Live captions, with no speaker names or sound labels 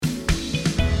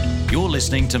You're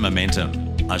listening to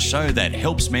Momentum, a show that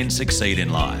helps men succeed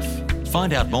in life.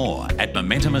 Find out more at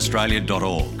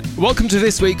momentumaustralia.org. Welcome to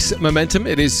this week's Momentum.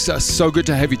 It is so good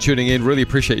to have you tuning in. Really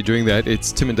appreciate you doing that.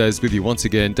 It's Tim and Des with you once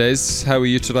again. Des, how are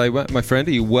you today, my friend?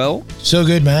 Are you well? So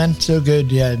good, man. So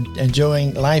good. Yeah,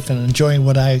 enjoying life and enjoying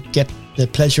what I get the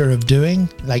pleasure of doing,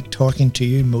 like talking to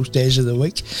you most days of the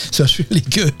week. So it's really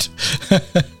good.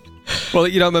 Well,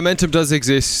 you know, Momentum does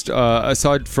exist,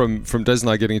 aside from Des and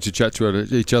I getting to chat to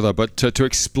each other, but to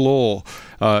explore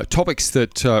topics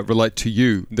that relate to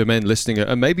you, the men listening,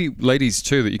 and maybe ladies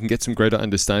too, that you can get some greater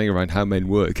understanding around how men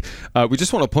work. We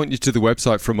just want to point you to the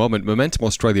website for a moment,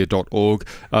 momentumaustralia.org.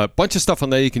 A bunch of stuff on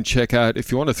there you can check out.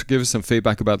 If you want to give us some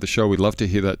feedback about the show, we'd love to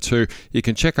hear that too. You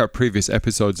can check out previous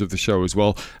episodes of the show as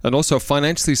well, and also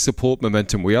financially support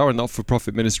Momentum. We are a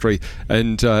not-for-profit ministry,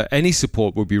 and any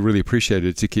support would be really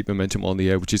appreciated to keep Momentum on the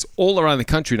air, which is all around the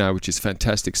country now, which is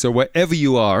fantastic. So wherever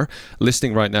you are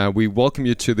listening right now, we welcome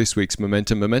you to this week's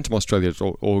Momentum.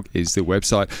 MomentumAustralia.org is the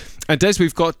website. And Des,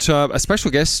 we've got a special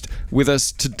guest with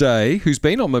us today who's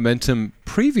been on Momentum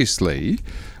previously.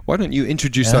 Why don't you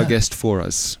introduce our guest for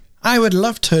us? I would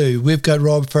love to. We've got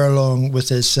Rob Furlong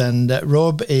with us, and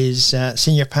Rob is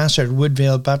senior pastor at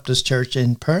Woodvale Baptist Church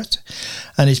in Perth,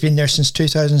 and he's been there since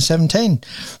 2017.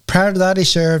 Prior to that, he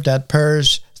served at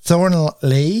Perth's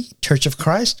Thornley Church of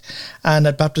Christ and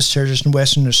at Baptist churches in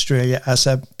Western Australia as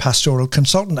a pastoral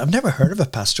consultant. I've never heard of a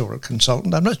pastoral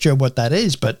consultant. I'm not sure what that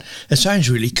is, but it sounds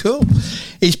really cool.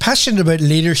 He's passionate about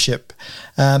leadership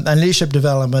and leadership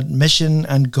development, mission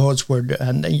and God's word,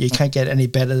 and you can't get any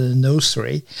better than those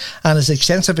three. And has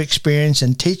extensive experience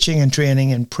in teaching and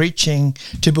training and preaching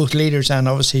to both leaders and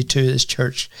obviously to his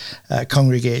church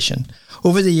congregation.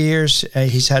 Over the years,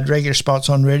 he's had regular spots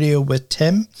on radio with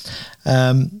Tim,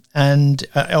 and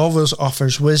always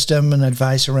offers wisdom and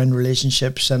advice around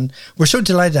relationships. And we're so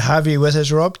delighted to have you with us,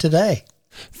 Rob, today.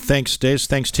 Thanks, Des.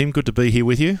 Thanks, Tim. Good to be here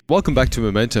with you. Welcome back to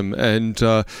Momentum. And,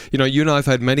 you know, you and I have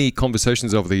had many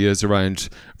conversations over the years around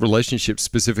relationships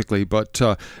specifically, but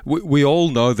we all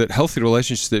know that healthy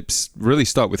relationships really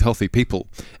start with healthy people.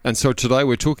 And so today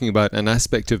we're talking about an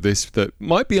aspect of this that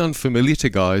might be unfamiliar to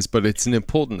guys, but it's an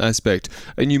important aspect.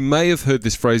 And you may have heard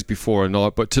this phrase before or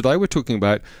not, but today we're talking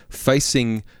about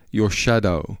facing your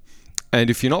shadow. And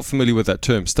if you're not familiar with that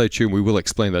term, stay tuned, we will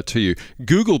explain that to you.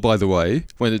 Google, by the way,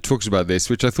 when it talks about this,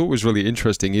 which I thought was really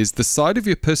interesting, is the side of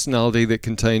your personality that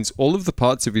contains all of the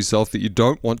parts of yourself that you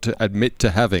don't want to admit to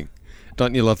having.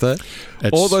 Don't you love that?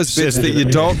 All those bits that you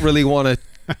don't really want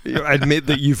to admit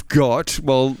that you've got,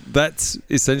 well, that's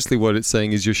essentially what it's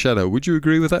saying is your shadow. Would you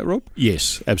agree with that, Rob?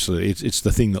 Yes, absolutely. It's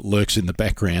the thing that lurks in the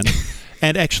background.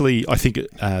 And actually, I think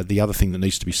the other thing that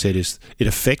needs to be said is it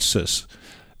affects us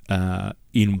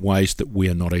in ways that we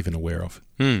are not even aware of.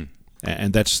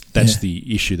 And that's the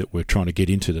issue that we're trying to get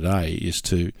into today, is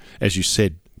to, as you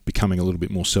said, becoming a little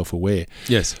bit more self-aware.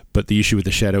 Yes. But the issue with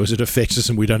the shadow is it affects us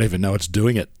and we don't even know it's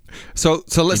doing it. So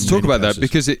let's talk about that,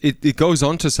 because it goes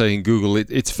on to say in Google,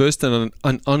 it's first an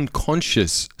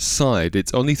unconscious side.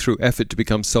 It's only through effort to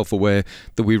become self-aware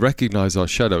that we recognize our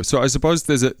shadow. So I suppose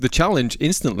the challenge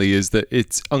instantly is that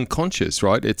it's unconscious,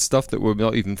 right? It's stuff that we're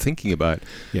not even thinking about.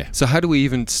 Yeah. So how do we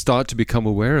even start to become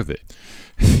aware of it?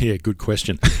 Yeah, good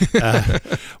question.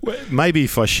 Maybe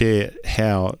if I share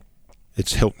how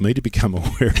it's helped me to become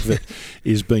aware of it,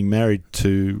 is being married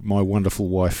to my wonderful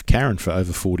wife Karen for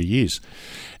over 40 years.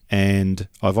 And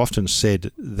I've often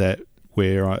said that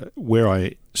where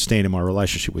I stand in my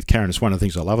relationship with Karen, it's one of the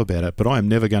things I love about it, but I am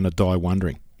never going to die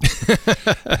wondering.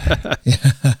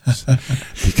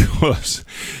 Because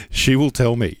she will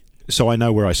tell me, so I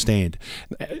know where I stand.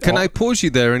 Can I pause you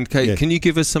there, and can you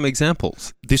give us some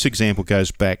examples? This example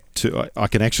goes back to, I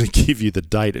can actually give you the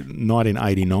date,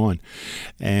 1989,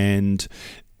 and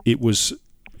it would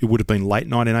have been late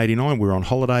 1989. We were on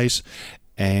holidays,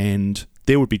 and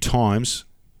there would be times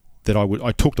that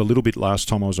I talked a little bit last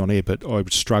time I was on air, but I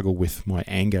would struggle with my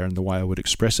anger and the way I would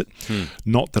express it.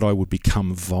 Not that I would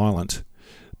become violent,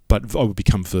 but I would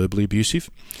become verbally abusive,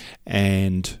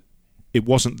 and it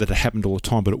wasn't that it happened all the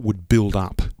time, but it would build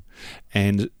up.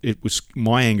 And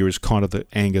my anger is kind of the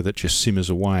anger that just simmers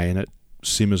away, and it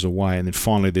simmers away, and then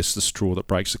finally there's the straw that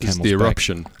breaks the camel's back. It's the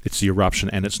eruption. It's the eruption,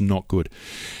 and it's not good.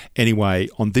 Anyway,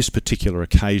 on this particular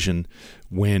occasion,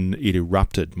 when it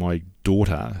erupted, my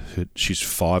daughter, she's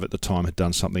 5 at the time, had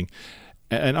done something,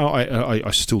 and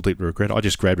I still deeply regret it. I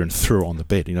just grabbed her and threw her on the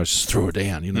bed, just threw her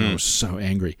down. I was so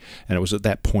angry. And it was at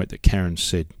that point that Karen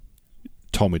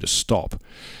told me to stop,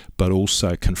 but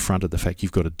also confronted the fact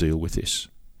you've got to deal with this.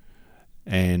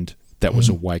 And that was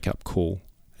a wake-up call.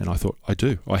 And I thought, I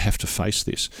do. I have to face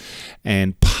this.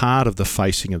 And part of the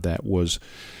facing of that was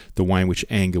the way in which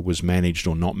anger was managed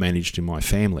or not managed in my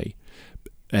family.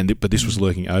 But this was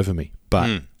lurking over me.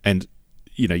 And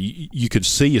you know, you could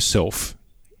see yourself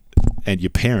and your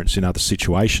parents in other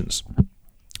situations,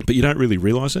 but you don't really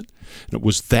realise it. And it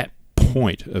was that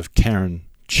point of Karen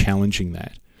challenging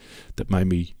that made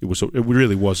me. It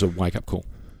really was a wake up call.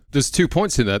 There's 2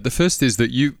 points in that. The first is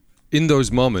that you, in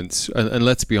those moments, and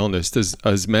let's be honest,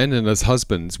 as men and as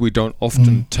husbands, we don't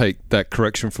often take that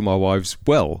correction from our wives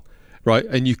well, right?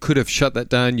 And you could have shut that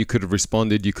down, you could have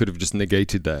responded, you could have just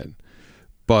negated that.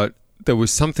 But there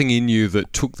was something in you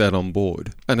that took that on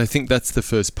board. And I think that's the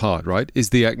first part, right?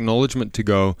 Is the acknowledgement to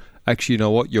go, actually, you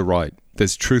know what? You're right.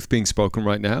 There's truth being spoken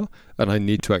right now, and I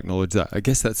need to acknowledge that. I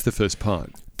guess that's the first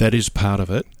part. That is part of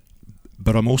it.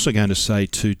 But I'm also going to say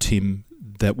to Tim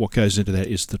that what goes into that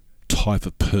is the type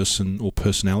of person or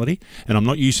personality. And I'm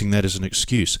not using that as an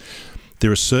excuse.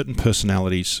 There are certain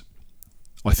personalities,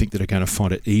 I think, that are going to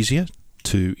find it easier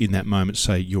to, in that moment,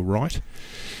 say, you're right.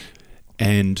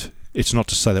 And it's not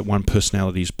to say that one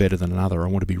personality is better than another. I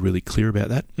want to be really clear about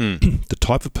that. The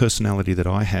type of personality that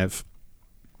I have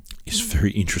is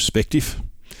very introspective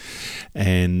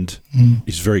and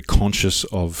is very conscious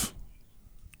of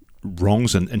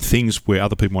wrongs and things where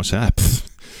other people might say,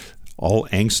 I'll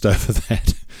angst over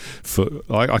that.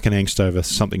 I can angst over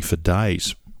something for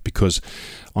days because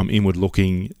I'm inward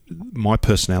looking. My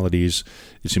personality is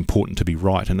it's important to be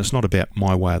right, and it's not about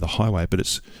my way or the highway, but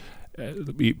it's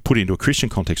put into a Christian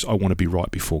context. I want to be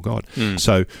right before God.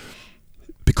 So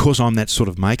because I'm that sort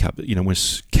of makeup, you know, when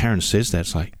Karen says that,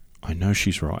 it's like, I know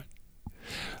she's right.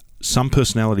 Some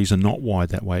personalities are not wired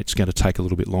that way. It's going to take a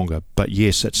little bit longer, but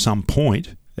yes, at some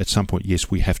point,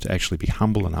 yes, we have to actually be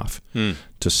humble enough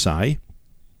to say,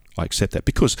 I accept that.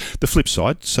 Because the flip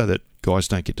side, so that guys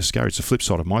don't get discouraged, the flip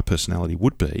side of my personality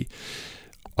would be,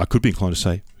 I could be inclined to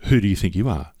say, who do you think you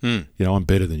are? You know, I'm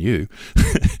better than you.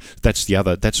 That's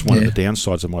one of the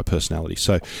downsides of my personality.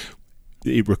 So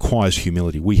it requires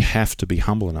humility. We have to be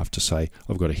humble enough to say,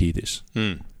 I've got to hear this.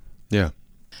 Yeah.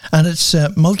 And it's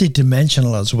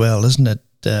multidimensional as well, isn't it?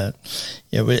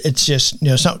 It's just,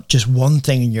 it's not just one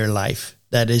thing in your life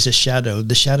that is a shadow.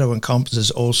 The shadow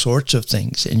encompasses all sorts of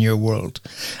things in your world,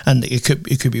 and it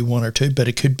could be one or two, but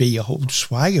it could be a whole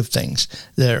swag of things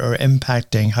that are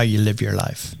impacting how you live your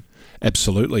life.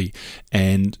 Absolutely,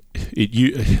 and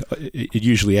it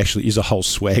usually actually is a whole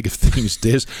swag of things,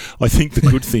 Des. I think the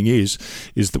good thing is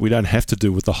that we don't have to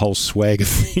deal with the whole swag of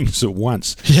things at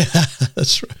once. Yeah,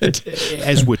 that's right.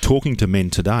 As we're talking to men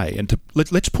today, and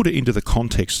let's put it into the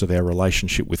context of our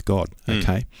relationship with God,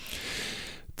 okay?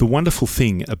 The wonderful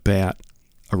thing about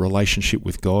a relationship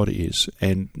with God is,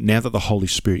 and now that the Holy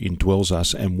Spirit indwells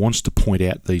us and wants to point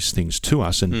out these things to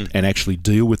us and actually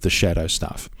deal with the shadow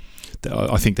stuff,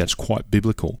 I think that's quite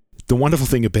biblical. The wonderful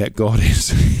thing about God is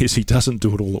he doesn't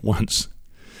do it all at once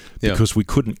because we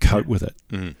couldn't cope with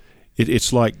it.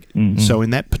 It's like, so in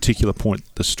that particular point,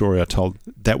 the story I told,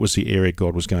 that was the area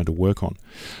God was going to work on.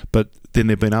 But then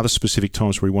there have been other specific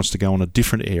times where he wants to go on a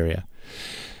different area.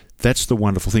 That's the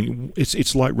wonderful thing.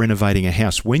 It's like renovating a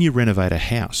house. When you renovate a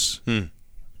house,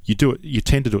 you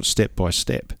tend to do it step by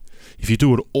step. If you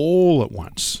do it all at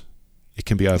once, it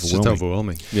can be overwhelming. It's just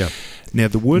overwhelming, yeah. Now,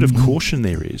 the word of caution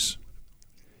there is,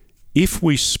 if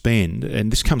we spend,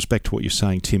 and this comes back to what you're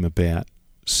saying, Tim, about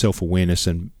self-awareness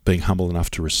and being humble enough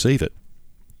to receive it,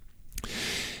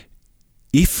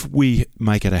 if we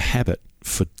make it a habit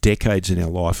for decades in our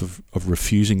life of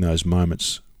refusing those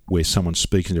moments where someone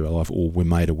speaks into our life or we're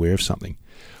made aware of something,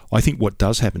 I think what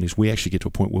does happen is we actually get to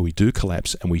a point where we do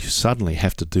collapse and we suddenly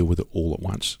have to deal with it all at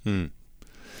once. And,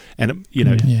 and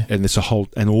there's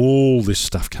and all this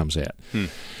stuff comes out.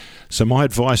 So my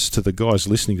advice to the guys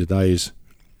listening today is,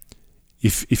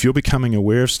 if you're becoming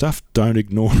aware of stuff, don't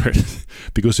ignore it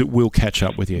because it will catch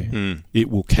up with you. It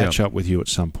will catch up with you at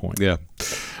some point. Yeah.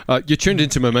 You're tuned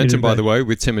into Momentum, by the way,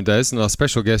 with Tim and Des, and our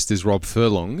special guest is Rob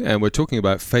Furlong, and we're talking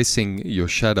about facing your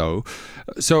shadow.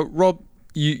 So, Rob,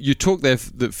 you talked there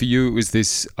that for you it was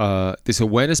this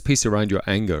awareness piece around your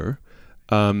anger.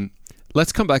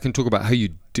 Let's come back and talk about how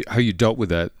you dealt with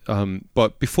that.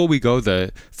 But before we go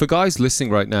there, for guys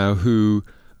listening right now who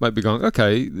might be going,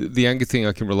 okay, the anger thing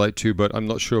I can relate to, but I'm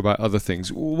not sure about other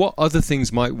things. What other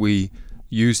things might we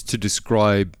use to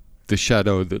describe the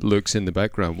shadow that lurks in the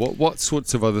background? What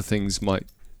sorts of other things might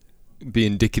be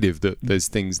indicative that there's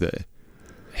things there?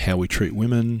 How we treat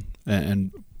women,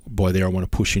 and by there I want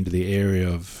to push into the area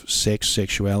of sex,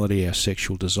 sexuality, our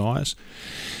sexual desires.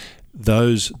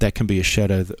 That can be a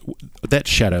shadow. That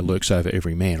shadow lurks over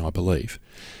every man, I believe.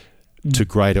 to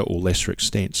greater or lesser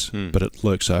extents, but it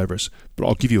lurks over us. But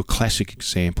I'll give you a classic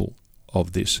example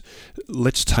of this.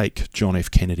 Let's take John F.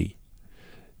 Kennedy.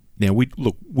 Now, we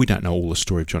don't know all the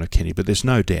story of John F. Kennedy, but there's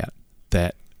no doubt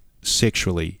that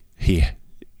sexually he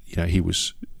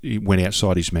went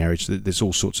outside his marriage. There's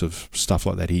all sorts of stuff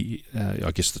like that.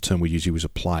 I guess the term we use, he was a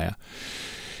player.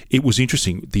 It was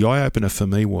interesting. The eye-opener for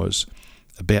me was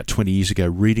about 20 years ago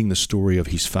reading the story of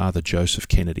his father, Joseph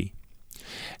Kennedy,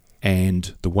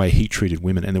 and the way he treated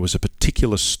women. And there was a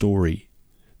particular story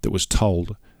that was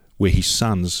told where his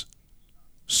sons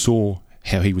saw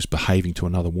how he was behaving to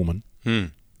another woman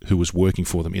who was working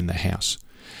for them in the house.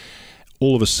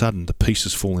 All of a sudden, the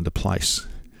pieces fall into place,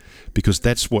 because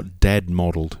that's what Dad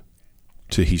modelled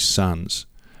to his sons,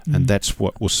 and that's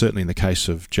what was certainly in the case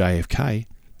of JFK,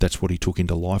 that's what he took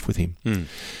into life with him.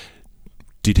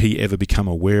 Did he ever become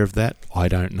aware of that? I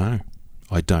don't know.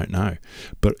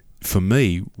 But for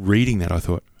me, reading that, I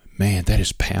thought, man, that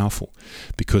is powerful,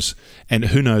 because, and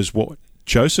who knows what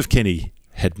Joseph Kennedy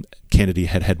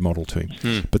had modelled to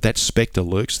him. But that spectre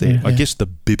lurks there. Yeah. I guess the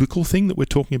biblical thing that we're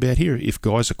talking about here, if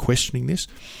guys are questioning this,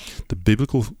 the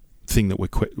biblical thing that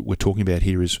we're talking about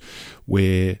here is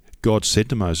where God said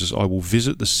to Moses, I will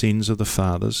visit the sins of the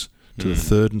fathers to the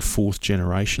third and fourth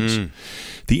generations.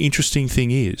 The interesting thing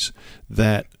is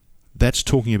that that's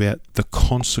talking about the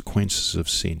consequences of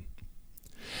sin.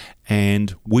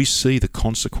 And we see the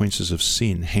consequences of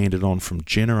sin handed on from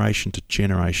generation to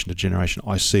generation to generation.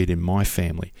 I see it in my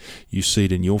family. You see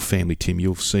it in your family, Tim.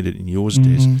 You've seen it in yours,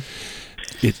 Des.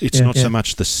 It's not so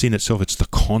much the sin itself, it's the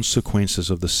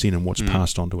consequences of the sin and what's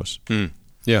passed on to us.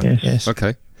 Yeah. Yes.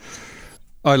 Okay.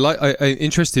 I'm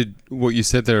interested what you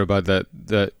said there about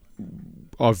that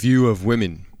our view of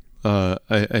women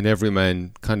and every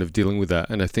man kind of dealing with that.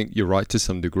 And I think you're right to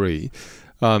some degree.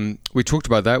 We talked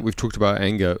about that. We've talked about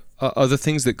anger. Are there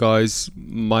things that guys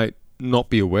might not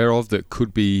be aware of that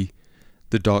could be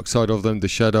the dark side of them, the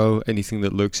shadow, anything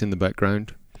that lurks in the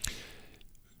background?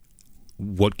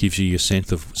 What gives you your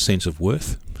sense of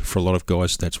worth? For a lot of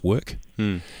guys, that's work.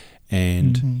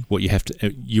 And what you have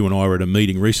to, you and I were at a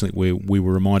meeting recently where we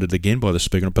were reminded again by the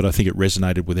speaker, but I think it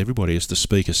resonated with everybody, as the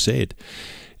speaker said.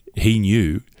 He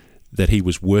knew that he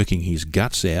was working his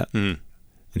guts out, and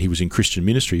he was in Christian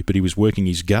ministry, but he was working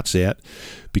his guts out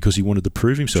because he wanted to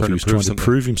prove himself. He was trying to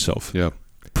prove himself,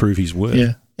 prove his worth.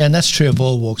 Yeah, and that's true of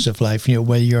all walks of life. You know,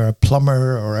 whether you're a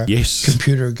plumber or a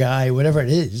computer guy, whatever it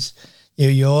is,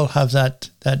 you all have that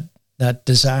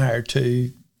desire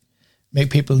to make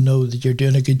people know that you're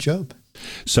doing a good job.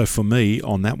 So for me,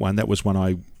 on that one, that was when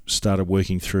I started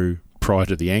working through prior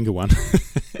to the anger one.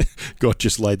 God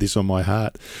just laid this on my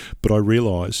heart. But I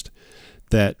realised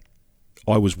that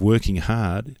I was working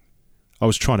hard. I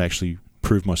was trying to actually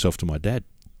prove myself to my dad.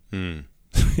 You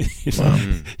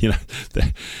know,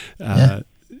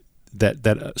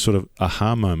 that sort of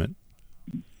aha moment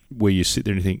where you sit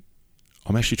there and you think,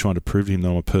 I'm actually trying to prove to him that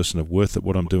I'm a person of worth, that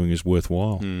what I'm doing is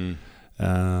worthwhile.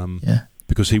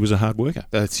 Because he was a hard worker.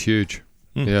 That's huge.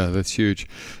 Yeah, that's huge.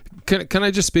 Can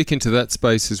I just speak into that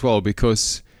space as well?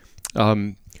 Because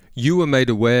you were made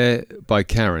aware by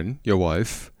Karen, your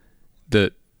wife,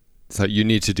 that you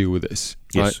need to deal with this.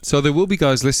 Yes. Right? So there will be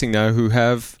guys listening now who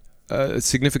have a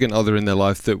significant other in their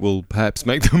life that will perhaps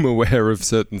make them aware of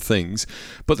certain things.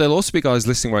 But there'll also be guys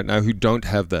listening right now who don't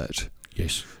have that.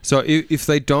 Yes. So if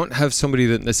they don't have somebody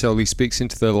that necessarily speaks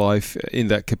into their life in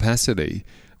that capacity,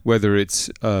 whether it's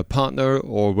a partner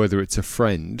or whether it's a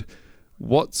friend,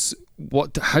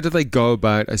 how do they go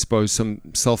about, I suppose, some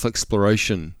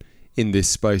self-exploration in this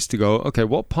space to go, okay,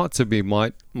 what parts of me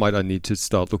might I need to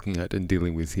start looking at and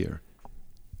dealing with here?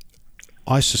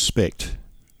 I suspect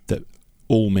that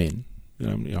all men,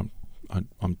 I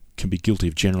can be guilty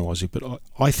of generalising, but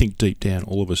I think deep down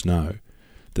all of us know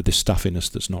that there's stuff in us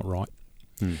that's not right.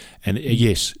 And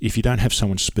yes, if you don't have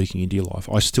someone speaking into your life,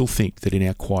 I still think that in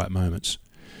our quiet moments,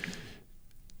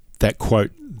 that quote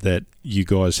that you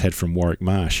guys had from Warwick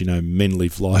Marsh, men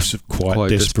live lives of quiet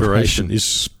desperation, is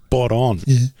spot on.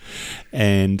 Yeah.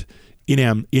 And in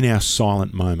our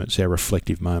silent moments, our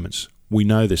reflective moments, we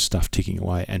know there's stuff ticking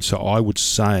away. And so I would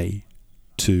say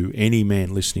to any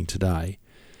man listening today,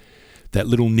 that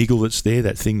little niggle that's there,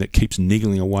 that thing that keeps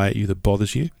niggling away at you that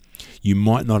bothers you, you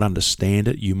might not understand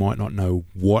it, you might not know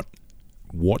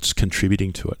what's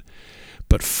contributing to it,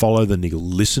 but follow the niggle,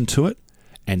 listen to it,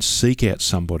 and seek out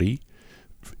somebody.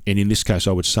 And in this case,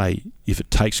 I would say, if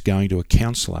it takes going to a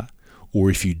counsellor, or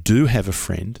if you do have a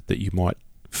friend that you might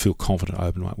feel confident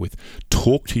open up with,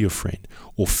 talk to your friend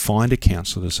or find a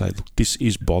counsellor to say, look, this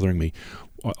is bothering me.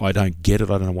 I don't get it.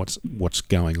 I don't know what's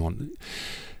going on.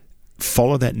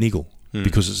 Follow that niggle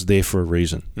because it's there for a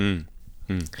reason.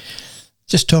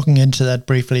 Just talking into that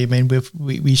briefly, I mean,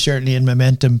 we certainly in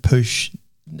Momentum push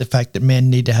the fact that men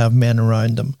need to have men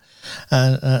around them.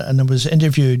 And I was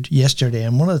interviewed yesterday,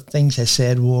 and one of the things I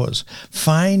said was,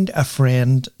 find a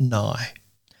friend now.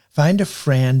 Find a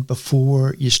friend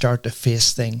before you start to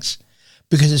face things,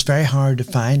 because it's very hard to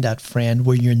find that friend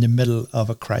when you're in the middle of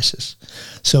a crisis.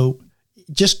 So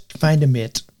just find a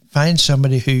mate. Find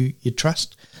somebody who you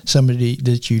trust, somebody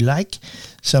that you like,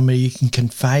 somebody you can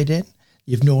confide in,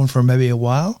 you've known for maybe a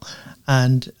while,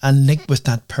 and link with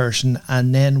that person.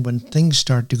 And then when things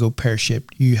start to go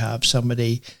pear-shaped, you have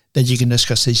somebody that you can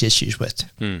discuss these issues with.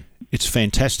 It's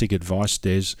fantastic advice,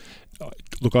 Des.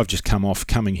 Look, I've just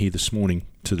coming here this morning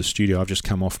to the studio. I've just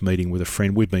come off meeting with a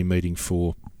friend. We've been meeting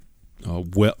for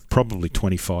probably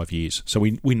 25 years, so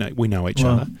we know each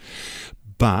other.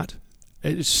 But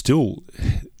it's still,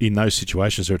 in those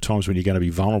situations, there are times when you're going to be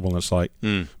vulnerable, and it's like,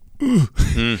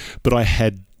 But I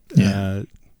had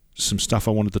some stuff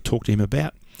I wanted to talk to him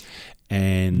about,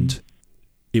 and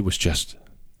it was just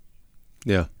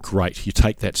great. You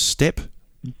take that step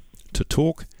to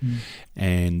talk,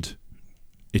 and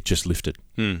it just lifted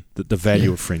the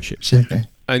value of friendship. Exactly.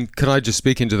 And can I just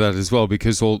speak into that as well,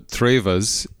 because all three of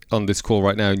us on this call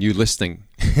right now, and you listening,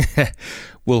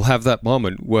 will have that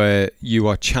moment where you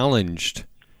are challenged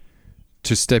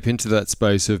to step into that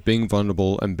space of being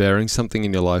vulnerable and bearing something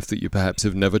in your life that you perhaps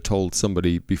have never told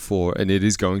somebody before, and it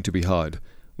is going to be hard.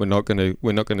 We're not going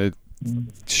to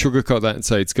sugarcoat that and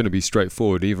say it's going to be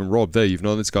straightforward. Even Rob, there, you've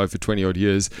known this guy for 20 odd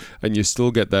years, and you still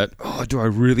get that, do I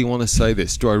really want to say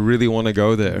this? Do I really want to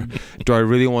go there? Do I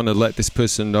really want to let this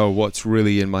person know what's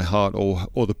really in my heart,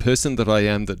 or the person that I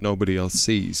am that nobody else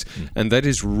sees? And that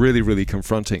is really, really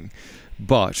confronting.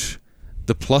 But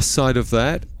the plus side of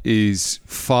that is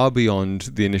far beyond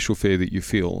the initial fear that you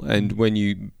feel. And when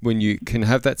you can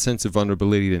have that sense of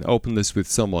vulnerability and openness with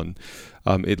someone,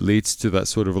 it leads to that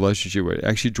sort of relationship where it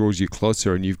actually draws you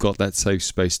closer, and you've got that safe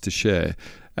space to share.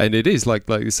 And it is like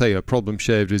you say, a problem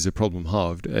shared is a problem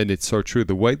halved. And it's so true.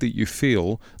 The way that you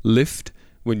feel lift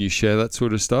when you share that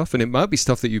sort of stuff, and it might be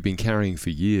stuff that you've been carrying for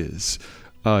years,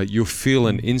 you'll feel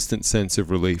an instant sense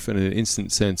of relief and an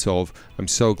instant sense of, I'm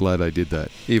so glad I did that,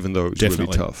 even though it was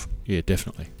really tough. Yeah,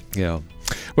 definitely. Yeah.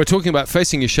 We're talking about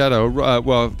facing your shadow.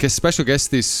 Special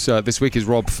guest this week is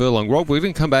Rob Furlong. Rob, we're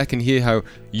going to come back and hear how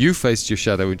you faced your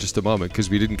shadow in just a moment, because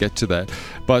we didn't get to that.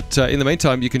 But in the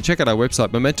meantime, you can check out our website,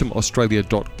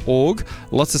 momentumaustralia.org.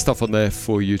 Lots of stuff on there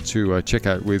for you to check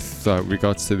out with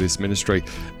regards to this ministry,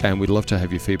 and we'd love to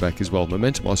have your feedback as well.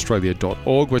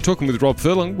 momentumaustralia.org. We're talking with Rob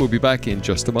Furlong. We'll be back in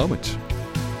just a moment.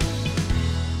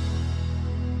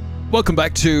 Welcome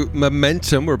back to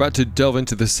Momentum. We're about to delve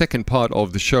into the second part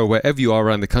of the show. Wherever you are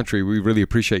around the country, we really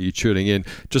appreciate you tuning in.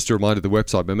 Just a reminder, the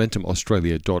website,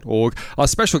 momentumaustralia.org. Our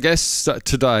special guest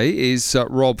today is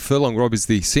Rob Furlong. Rob is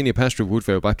the senior pastor of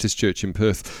Woodvale Baptist Church in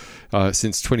Perth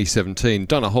since 2017.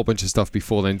 Done a whole bunch of stuff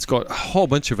before then. He's got a whole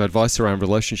bunch of advice around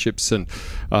relationships and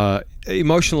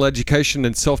emotional education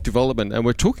and self-development. And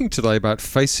we're talking today about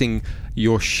facing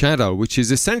your shadow, which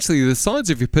is essentially the sides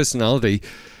of your personality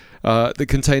that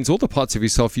contains all the parts of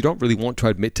yourself you don't really want to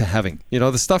admit to having. You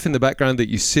know, the stuff in the background that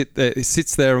you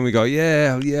sits there and we go,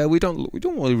 we don't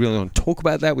really want to talk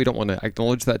about that. We don't want to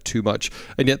acknowledge that too much.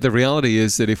 And yet the reality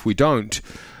is that if we don't,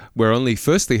 we're only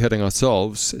firstly hurting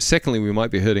ourselves. Secondly, we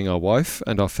might be hurting our wife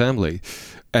and our family.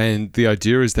 And the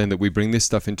idea is then that we bring this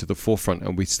stuff into the forefront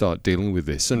and we start dealing with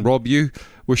this. And Rob, you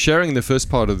were sharing in the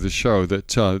first part of the show that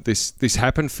this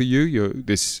happened for you.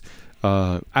 This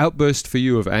outburst for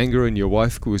you of anger, and your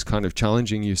wife was kind of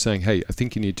challenging you, saying, hey, I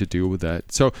think you need to deal with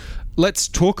that. So let's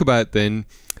talk about then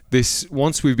this,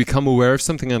 once we've become aware of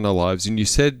something in our lives. And you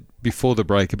said before the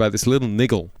break about this little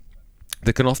niggle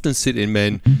that can often sit in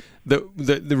men that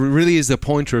really is a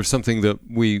pointer of something that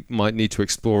we might need to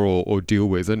explore or deal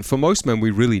with. And for most men,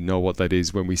 we really know what that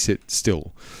is when we sit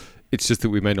still. It's just that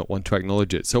we may not want to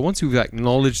acknowledge it. So once we've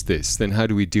acknowledged this, then how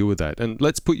do we deal with that? And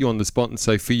let's put you on the spot and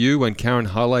say, for you, when Karen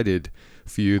highlighted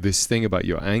for you this thing about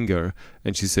your anger,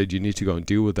 and she said you need to go and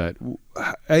deal with that,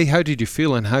 how did you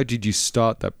feel, and how did you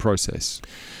start that process?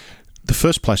 The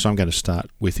first place I'm going to start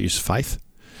with is faith.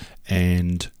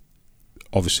 And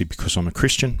obviously, because I'm a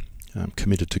Christian, I'm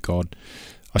committed to God,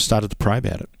 I started to pray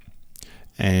about it.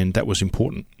 And that was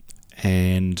important.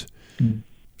 And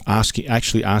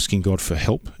asking God for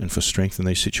help and for strength in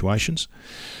these situations.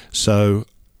 So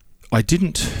I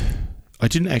didn't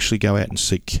actually go out and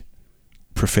seek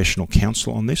professional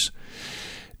counsel on this.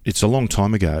 It's a long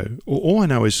time ago. All I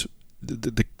know is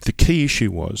the key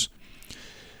issue was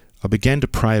I began to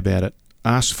pray about it,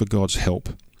 ask for God's help,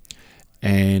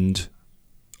 and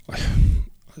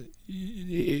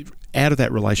out of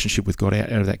that relationship with God,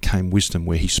 out of that came wisdom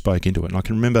where he spoke into it. And I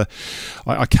can remember,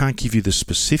 I can't give you the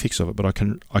specifics of it, but I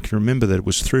can remember that it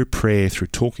was through prayer, through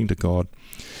talking to God,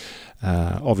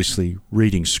 obviously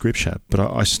reading scripture, but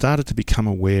I started to become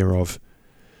aware of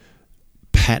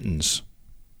patterns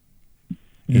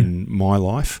in my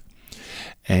life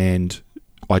and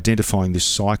identifying this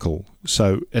cycle.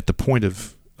 So at the point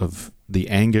of the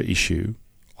anger issue,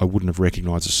 I wouldn't have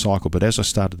recognised a cycle, but as I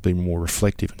started to be more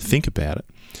reflective and think about it,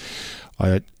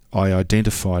 I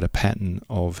identified a pattern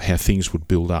of how things would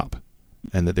build up,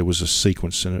 and that there was a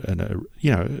sequence and a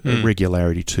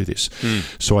regularity to this.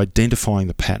 So identifying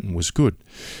the pattern was good,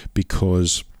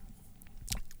 because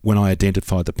when I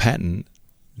identified the pattern,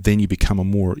 then you become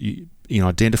in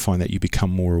identifying that, you become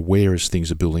more aware as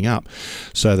things are building up,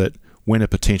 so that when a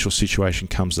potential situation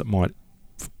comes that might,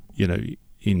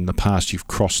 in the past you've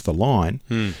crossed the line,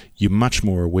 you're much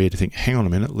more aware to think, hang on a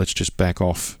minute, let's just back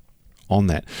off on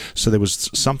that. So there was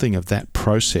something of that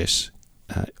process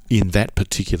in that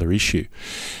particular issue.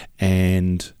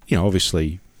 And,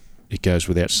 obviously it goes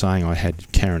without saying I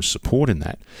had Karen's support in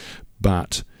that,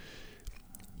 and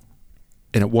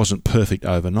it wasn't perfect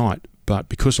overnight, but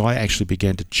because I actually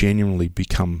began to genuinely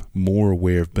become more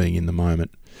aware of being in the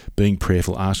moment, being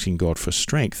prayerful, asking God for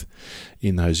strength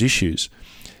in those issues,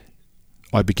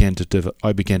 I began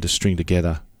to string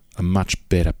together a much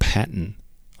better pattern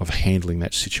of handling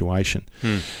that situation.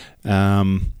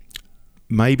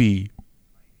 Maybe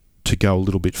to go a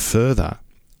little bit further,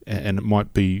 and it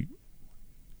might be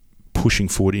pushing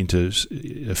forward into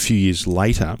a few years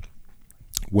later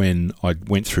when I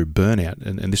went through burnout,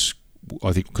 and this,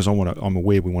 I think, because I'm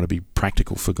aware we want to be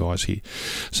practical for guys here.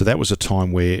 So that was a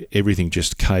time where everything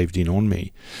just caved in on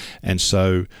me, and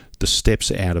so the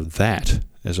steps out of that,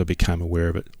 as I became aware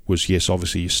of it, was, yes,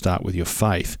 obviously you start with your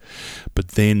faith, but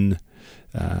then,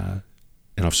 and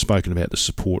I've spoken about the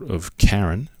support of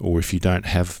Karen, or if you don't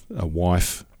have a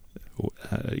wife,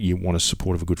 you want a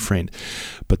support of a good friend.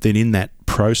 But then in that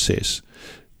process,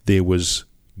 there was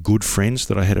good friends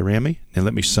that I had around me. Now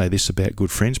let me say this about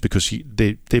good friends, because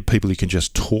they're people you can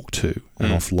just talk to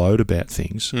and offload about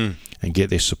things and get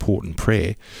their support and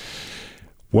prayer.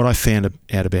 What I found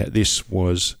out about this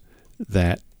was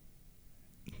that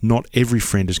not every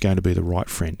friend is going to be the right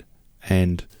friend.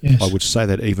 And yes, I would say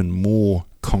that even more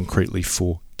concretely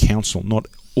for counsel. Not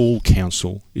all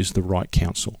counsel is the right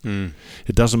counsel.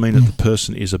 It doesn't mean that the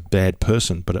person is a bad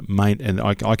person, but it may, and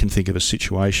I can think of a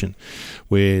situation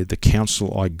where the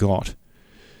counsel I got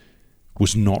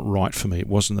was not right for me. It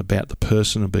wasn't about the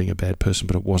person and being a bad person,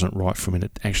 but it wasn't right for me, and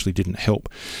it actually didn't help.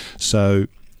 So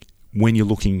when you're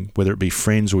looking, whether it be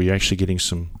friends or you're actually getting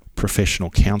some professional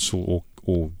counsel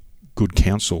or good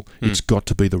counsel, it's got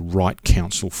to be the right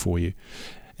counsel for you,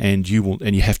 and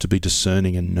you have to be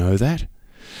discerning and know that.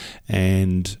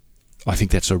 And I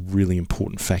think that's a really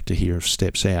important factor here of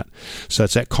steps out. So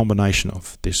it's that combination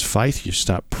of this faith. You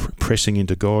start pressing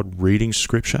into God, reading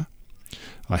scripture.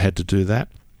 I had to do that.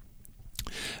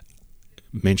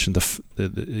 Mentioned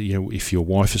if your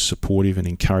wife is supportive and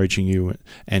encouraging you,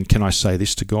 and can I say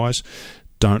this to guys?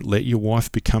 Don't let your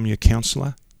wife become your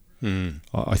counsellor.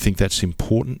 I think that's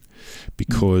important,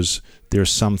 because there are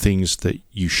some things that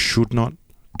you should not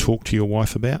talk to your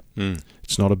wife about.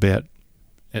 It's not about,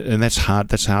 and that's hard.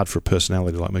 That's hard for a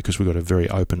personality like me, because we've got a very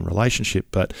open relationship.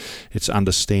 But it's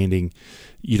understanding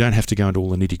you don't have to go into all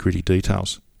the nitty-gritty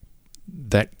details.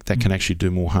 That can actually do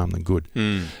more harm than good.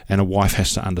 And a wife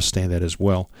has to understand that as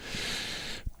well.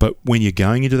 But when you're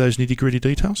going into those nitty-gritty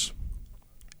details,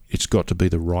 it's got to be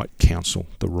the right counsel,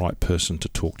 the right person to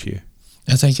talk to you.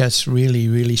 I think that's really,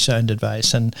 really sound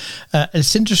advice. And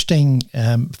it's interesting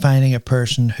finding a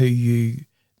person who you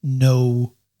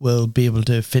know will be able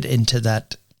to fit into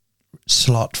that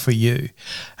slot for you.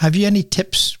 Have you any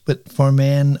tips for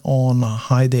men on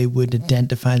how they would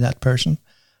identify that person?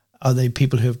 Are they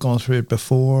people who have gone through it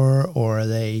before, or are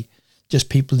they just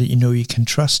people that you can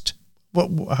trust?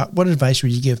 What advice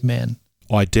would you give men?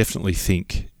 I definitely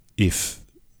think if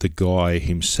the guy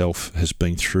himself has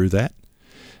been through that,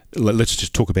 let's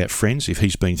just talk about friends. If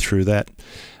he's been through that,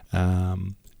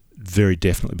 very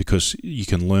definitely, because you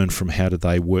can learn from how did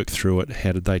they work through it,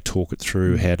 how did they talk it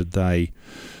through, how did they,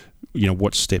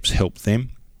 what steps helped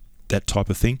them, that type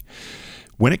of thing.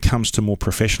 When it comes to more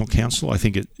professional counsel, I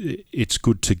think it's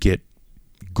good to get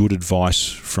good advice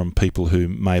from people who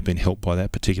may have been helped by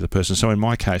that particular person. So in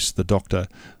my case, the doctor,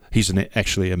 he's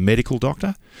actually a medical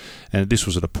doctor, and this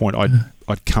was at a point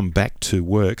I'd come back to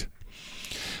work,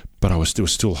 but there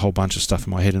was still a whole bunch of stuff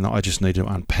in my head, and I just needed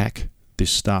to unpack this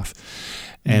stuff.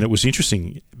 And it was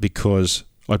interesting because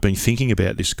I'd been thinking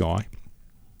about this guy,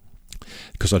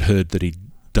 because I'd heard that he'd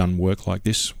done work like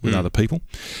this with other people,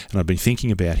 and I'd been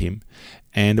thinking about him.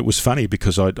 And it was funny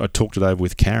because I talked it over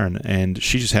with Karen, and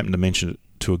she just happened to mention it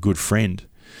to a good friend.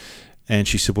 And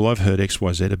she said, well, I've heard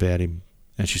XYZ about him.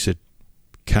 And she said,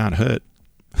 can't hurt.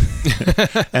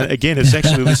 And again, it's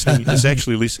actually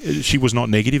listening. She was not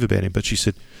negative about him, but she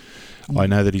said, I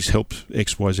know that he's helped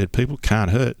XYZ people,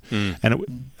 can't hurt.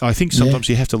 And I think sometimes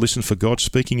you have to listen for God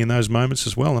speaking in those moments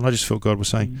as well. And I just felt God was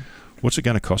saying, what's it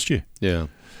going to cost you? Yeah.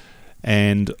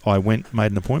 And I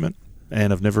made an appointment,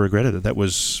 and I've never regretted it. That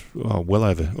was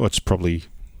it's probably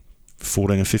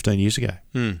 14 or 15 years ago.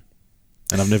 And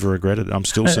I've never regretted it. I'm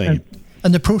still seeing it.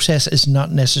 And the process is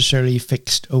not necessarily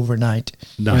fixed overnight.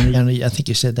 No. And I think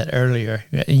you said that earlier.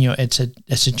 It's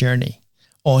a journey.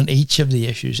 On each of the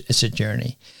issues, it's a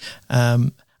journey.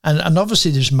 And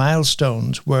obviously there's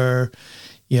milestones where,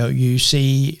 you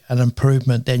see an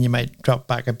improvement, then you might drop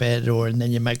back a bit, and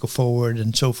then you might go forward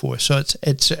and so forth. So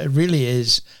it really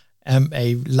is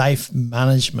a life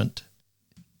management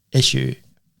issue,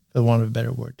 for want of a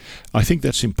better word. I think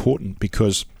that's important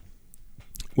because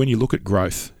when you look at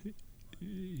growth,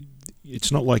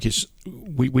 it's not like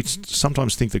we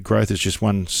sometimes think that growth is just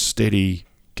one steady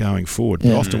going forward.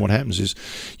 But often what happens is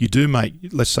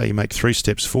let's say you make 3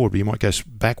 steps forward, but you might go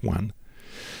back 1,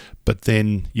 but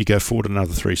then you go forward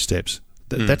another 3 steps.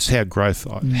 That's how growth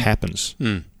happens.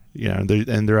 And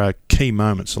there are key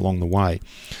moments along the way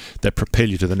that propel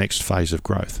you to the next phase of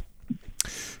growth.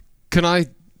 Can I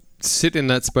sit in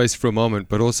that space for a moment,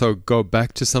 but also go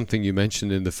back to something you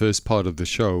mentioned in the first part of the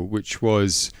show, which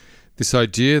was this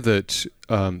idea that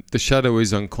the shadow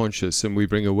is unconscious and we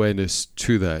bring awareness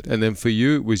to that. And then for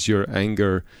you, it was your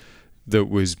anger that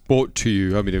was brought to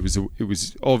you. I mean, it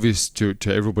was obvious to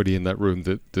everybody in that room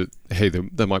that hey,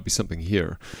 there might be something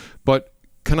here. But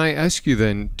can I ask you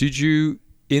then, did you,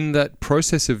 in that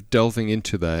process of delving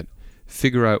into that,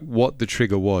 figure out what the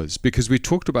trigger was? Because we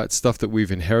talked about stuff that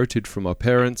we've inherited from our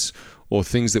parents, or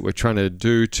things that we're trying to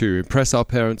do to impress our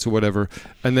parents or whatever.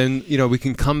 And then, we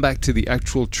can come back to the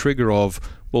actual trigger of,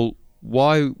 well,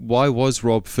 why was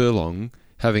Rob Furlong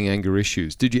having anger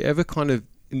issues? Did you ever kind of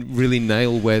really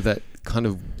nail where that kind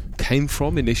of came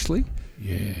from initially?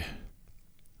 Yeah.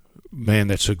 Man,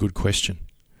 that's a good question.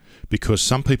 Because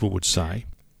some people would say,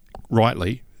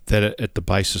 rightly, that at the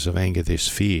basis of anger there's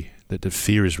fear, that the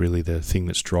fear is really the thing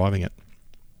that's driving it.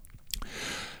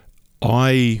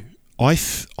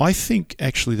 I think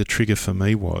actually the trigger for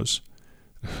me was,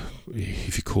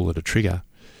 if you call it a trigger,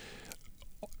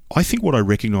 I think what I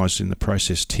recognised in the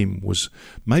process, Tim, was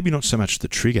maybe not so much the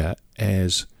trigger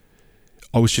as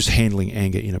I was just handling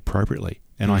anger inappropriately,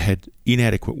 and I had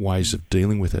inadequate ways of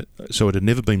dealing with it. So it had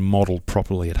never been modelled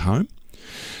properly at home.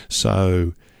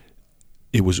 So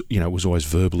it was, it was always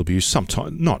verbal abuse.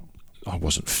 Sometimes I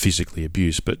wasn't physically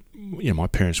abused, but my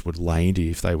parents would lay into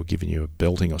you if they were giving you a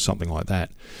belting or something like that.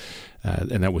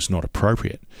 And that was not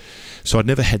appropriate. So I'd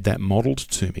never had that modelled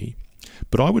to me.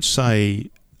 But I would say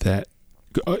that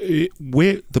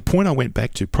where the point I went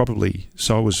back to probably,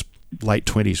 so I was late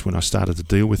 20s when I started to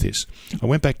deal with this. I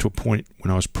went back to a point when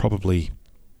I was probably,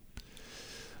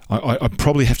 I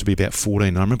probably have to be about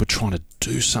 14. I remember trying to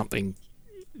do something,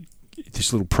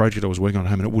 this little project I was working on at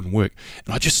home, and it wouldn't work.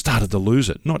 And I just started to lose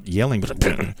it, not yelling, but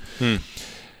and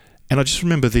I just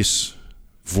remember this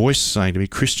voice saying to me,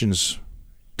 Christians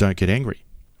don't get angry.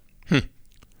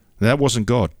 That wasn't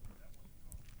God.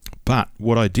 But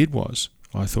what I did was,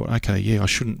 I thought, okay, yeah, I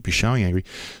shouldn't be showing angry.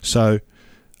 So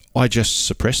I just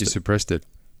suppressed it. You suppressed it.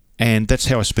 And that's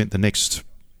how I spent the next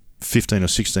 15 or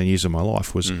 16 years of my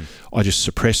life was I just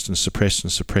suppressed and suppressed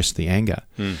and suppressed the anger.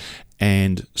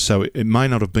 And so it may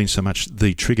not have been so much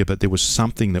the trigger, but there was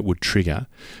something that would trigger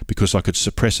because I could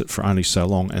suppress it for only so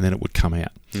long and then it would come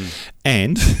out.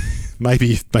 And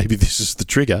maybe this is the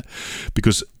trigger,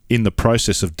 because in the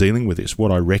process of dealing with this,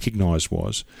 what I recognised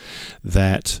was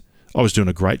that I was doing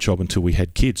a great job until we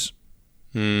had kids.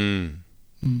 And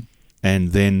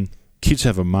then kids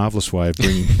have a marvellous way of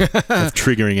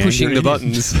triggering anger. Pushing the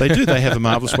buttons. They do. They have a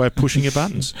marvellous way of pushing your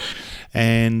buttons.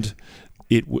 And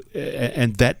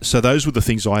so those were the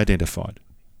things I identified,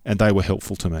 and they were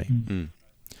helpful to me.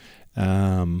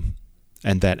 And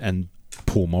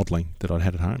poor modelling that I'd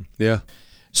had at home. Yeah.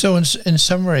 So in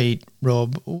summary,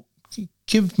 Rob,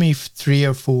 give me 3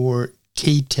 or 4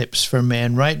 key tips for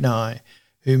men right now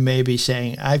who may be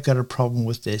saying, I've got a problem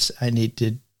with this, I need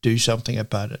to do something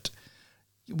about it.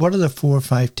 What are the 4 or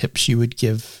 5 tips you would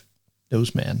give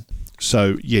those men?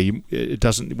 So, yeah,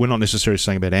 we're not necessarily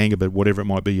saying about anger, but whatever it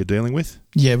might be you're dealing with?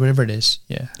 Yeah, whatever it is,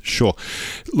 yeah. Sure.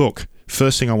 Look,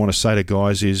 first thing I want to say to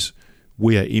guys is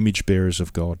we are image bearers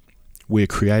of God. We are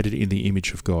created in the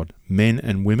image of God. Men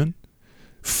and women,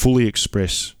 fully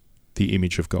express the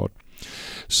image of God.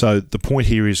 So the point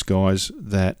here is, guys,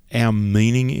 that our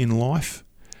meaning in life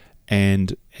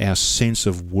and our sense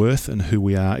of worth and who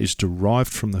we are is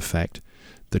derived from the fact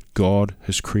that God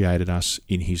has created us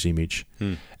in his image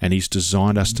and he's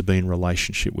designed us to be in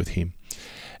relationship with him.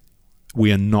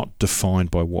 We are not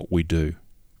defined by what we do.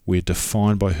 We're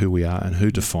defined by who we are, and who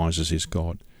defines us is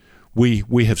God.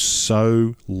 We have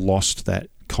so lost that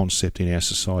concept in our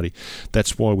society.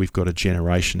 That's why we've got a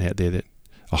generation out there that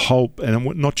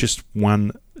and not just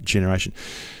one generation.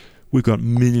 We've got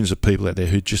millions of people out there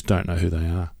who just don't know who they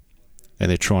are. And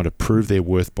they're trying to prove their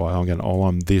worth by,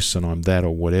 I'm this and I'm that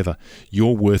or whatever.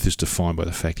 Your worth is defined by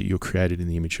the fact that you're created in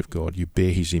the image of God. You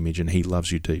bear his image and he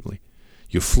loves you deeply.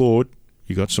 You're flawed,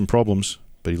 you got some problems,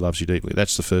 but he loves you deeply.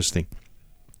 That's the first thing.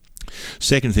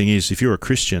 Second thing is, if you're a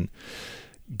Christian,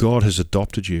 God has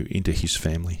adopted you into his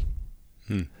family.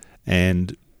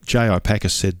 And J.I. Packer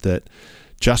said that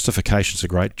justification is a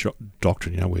great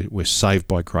doctrine. We're saved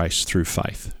by grace through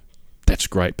faith. That's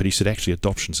great. But he said, actually,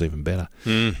 adoption's even better.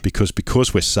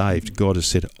 Because we're saved, God has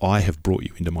said, I have brought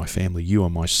you into my family. You are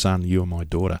my son. You are my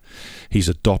daughter. He's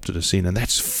adopted us in. And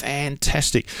that's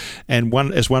fantastic. And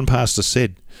as one pastor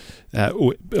said,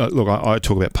 look, I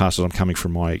talk about pastors, I'm coming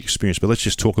from my experience, but let's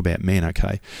just talk about men,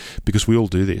 okay? Because we all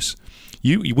do this.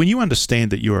 When you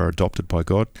understand that you are adopted by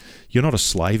God, you're not a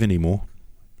slave anymore.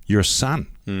 You're a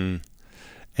son.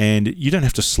 And you don't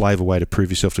have to slave away to prove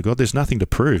yourself to God. There's nothing to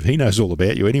prove. He knows all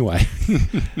about you anyway.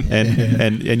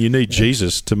 and you need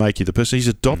Jesus to make you the person. He's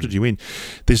adopted you in.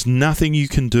 There's nothing you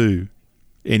can do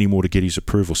anymore to get his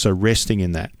approval. So resting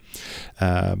in that.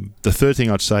 The third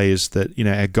thing I'd say is that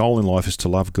our goal in life is to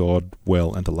love God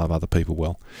well and to love other people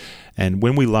well. And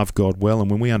when we love God well and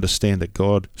when we understand that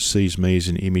God sees me as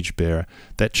an image bearer,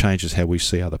 that changes how we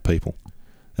see other people.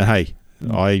 And hey,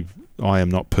 I am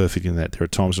not perfect in that. There are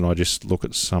times when I just look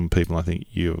at some people and I think,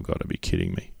 you have got to be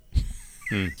kidding me.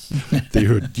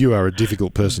 You are a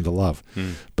difficult person to love.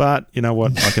 But you know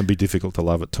what? I can be difficult to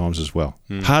love at times as well.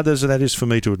 Hard as that is for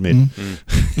me to admit.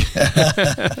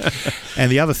 And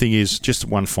the other thing is, just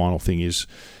one final thing is,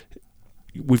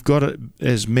 we've got to,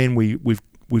 as men,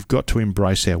 we've got to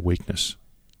embrace our weakness.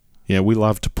 We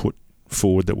love to put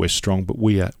forward that we're strong, but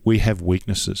we have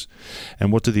weaknesses.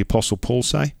 And what did the Apostle Paul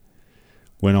say?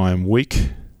 When I am weak,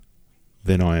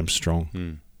 then I am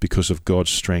strong, because of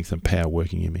God's strength and power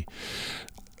working in me.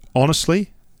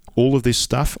 Honestly, all of this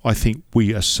stuff, I think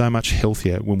we are so much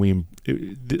healthier when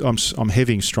I'm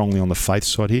heavying strongly on the faith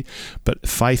side here, but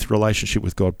faith relationship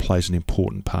with God plays an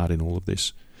important part in all of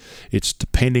this. It's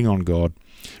depending on God,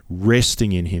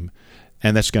 resting in him,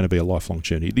 and that's going to be a lifelong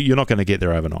journey. You're not going to get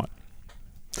there overnight.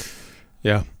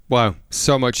 Yeah. Wow,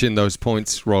 so much in those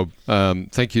points, Rob.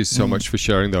 Thank you so much for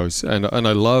sharing those. And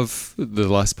I love the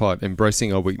last part,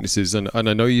 embracing our weaknesses. And I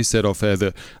know you said off air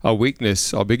that our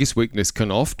biggest weakness can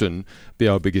often be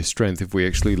our biggest strength if we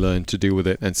actually learn to deal with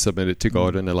it and submit it to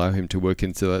God and allow him to work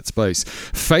into that space.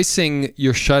 Facing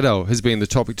your shadow has been the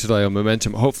topic today on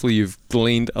Momentum. Hopefully you've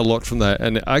gleaned a lot from that.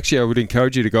 And actually, I would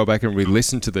encourage you to go back and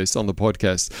re-listen to this on the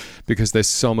podcast, because there's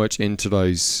so much in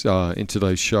today's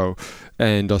show.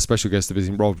 And our special guest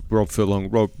is Rob Furlong.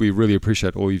 Rob, we really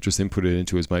appreciate all you've just inputted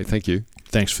into us, mate. Thank you.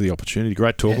 Thanks for the opportunity.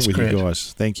 Great talking with you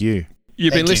guys. Thank you.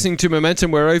 You've been listening to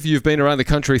Momentum wherever you've been around the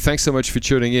country. Thanks so much for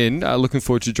tuning in. Looking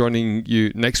forward to joining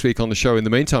you next week on the show. In the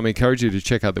meantime, I encourage you to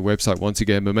check out the website once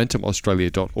again,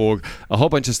 momentumaustralia.org. A whole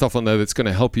bunch of stuff on there that's going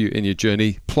to help you in your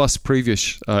journey, plus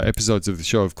previous episodes of the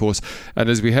show, of course. And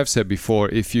as we have said before,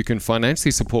 if you can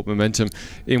financially support Momentum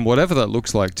in whatever that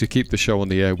looks like to keep the show on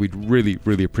the air, we'd really,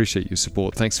 really appreciate your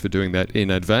support. Thanks for doing that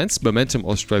in advance.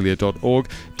 momentumaustralia.org.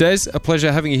 Des, a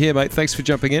pleasure having you here, mate. Thanks for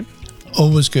jumping in.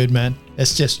 Always good, man.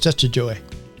 It's just such a joy.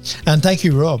 And thank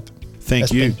you, Rob.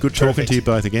 Thank you. Good talking to you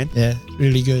both again. Yeah,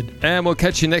 really good. And we'll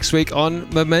catch you next week on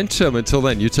Momentum. Until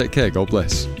then, you take care. God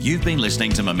bless. You've been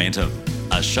listening to Momentum,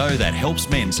 a show that helps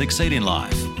men succeed in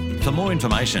life. For more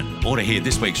information or to hear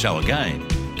this week's show again,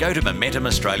 go to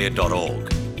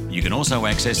momentumaustralia.org. You can also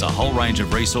access a whole range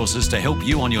of resources to help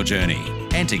you on your journey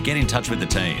and to get in touch with the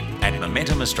team at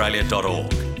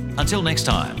momentumaustralia.org. Until next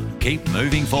time, keep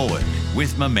moving forward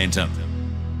with Momentum.